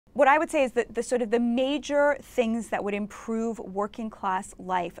what I would say is that the sort of the major things that would improve working class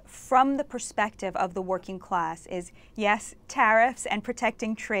life from the perspective of the working class is, yes, tariffs and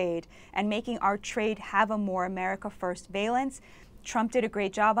protecting trade and making our trade have a more America First valence. Trump did a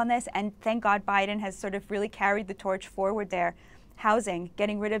great job on this, and thank God Biden has sort of really carried the torch forward there. Housing,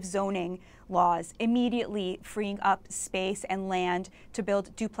 getting rid of zoning laws, immediately freeing up space and land to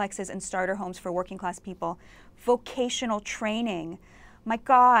build duplexes and starter homes for working class people. Vocational training. My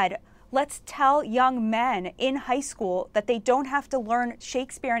God, let's tell young men in high school that they don't have to learn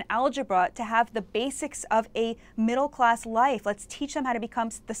Shakespeare and algebra to have the basics of a middle-class life. Let's teach them how to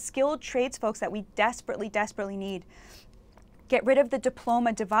become the skilled trades folks that we desperately, desperately need. Get rid of the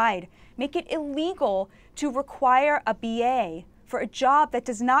diploma divide. Make it illegal to require a BA for a job that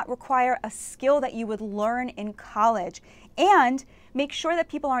does not require a skill that you would learn in college. And make sure that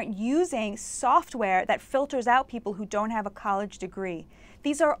people aren't using software that filters out people who don't have a college degree.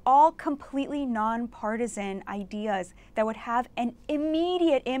 These are all completely nonpartisan ideas that would have an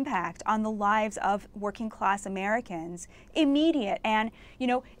immediate impact on the lives of working class Americans. Immediate. And, you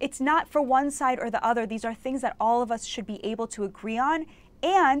know, it's not for one side or the other. These are things that all of us should be able to agree on.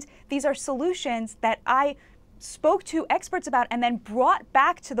 And these are solutions that I spoke to experts about and then brought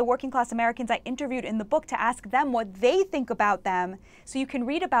back to the working class Americans I interviewed in the book to ask them what they think about them. So you can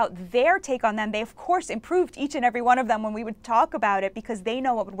read about their take on them. They, of course, improved each and every one of them when we would talk about it because they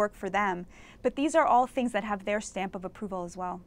know what would work for them. But these are all things that have their stamp of approval as well.